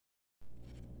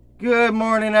Good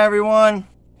morning, everyone.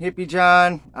 Hippie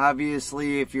John.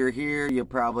 Obviously, if you're here, you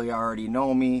probably already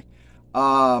know me.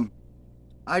 I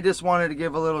just wanted to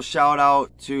give a little shout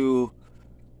out to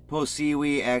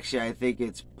poeseewi. Actually, I think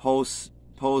it's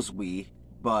poeseewi,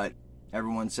 but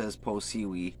everyone says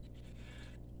poeseewi.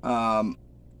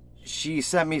 She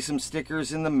sent me some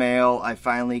stickers in the mail. I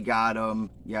finally got them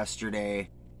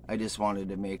yesterday. I just wanted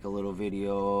to make a little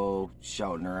video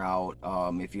shouting her out.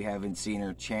 If you haven't seen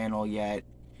her channel yet,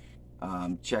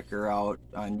 check her out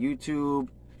on YouTube.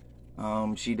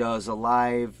 She does a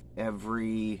live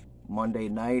every Monday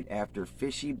night after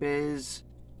Fishy Biz.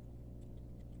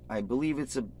 I believe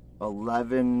it's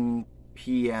 11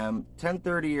 p.m.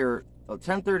 10:30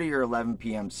 or 11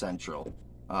 p.m. Central.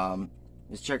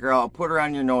 Just check her out. I'll put her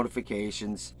on your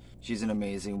notifications. She's an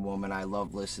amazing woman. I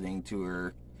love listening to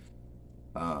her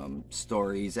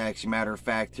stories. Actually, matter of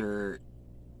fact, her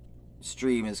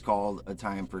stream is called A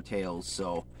Time for Tales,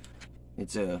 so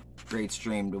it's a great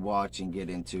stream to watch and get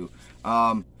into.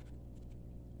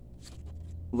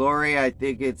 Lori, I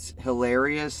think it's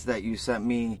hilarious that you sent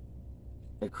me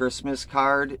a Christmas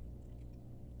card.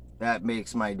 That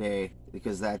makes my day,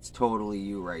 because that's totally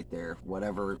you right there.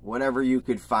 Whatever you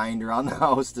could find around the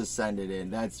house to send it in.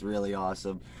 That's really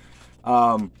awesome.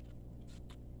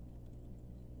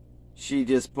 She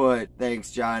just put,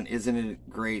 "Thanks, John. Isn't it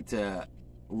great to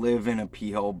live in a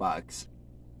P.O. box?"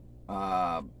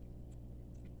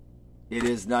 It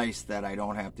is nice that I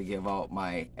don't have to give out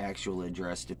my actual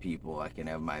address to people. I can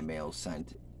have my mail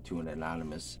sent to an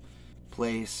anonymous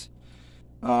place.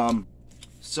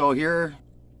 So here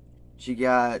she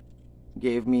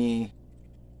gave me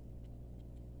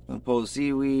a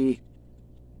poeseewi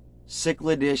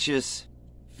cichlidicious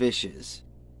fishes.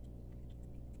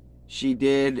 She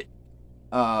did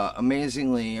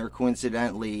amazingly, or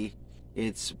coincidentally,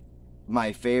 it's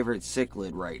my favorite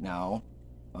cichlid right now.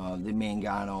 The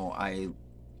Mangano,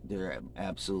 they're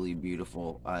absolutely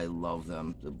beautiful. I love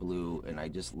them, the blue, and I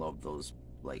just love those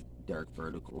like dark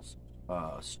verticals,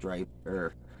 stripe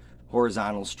or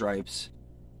horizontal stripes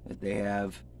that they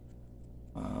have.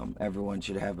 Everyone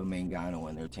should have a Mangano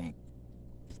in their tank.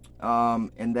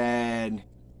 And then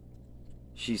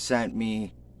she sent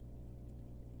me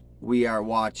We Are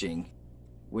Watching,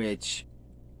 which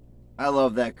I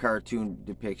love that cartoon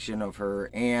depiction of her.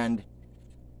 And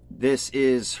this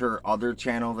is her other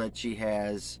channel that she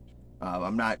has.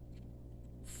 I'm not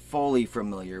fully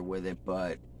familiar with it,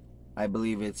 but I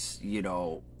believe it's, you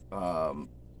know,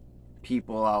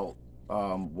 people out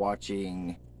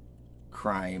watching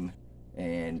crime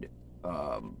and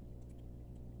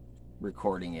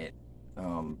recording it.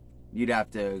 You'd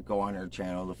have to go on her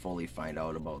channel to fully find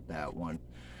out about that one.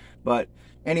 But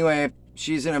anyway,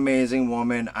 she's an amazing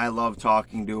woman. I love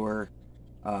talking to her.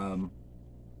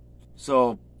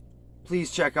 So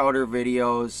please check out her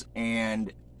videos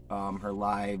and her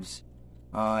lives.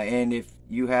 And if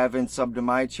you haven't subbed to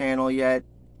my channel yet,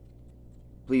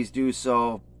 please do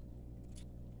so.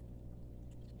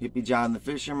 Hippie John the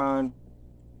Fisherman.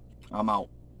 I'm out.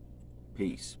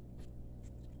 Peace.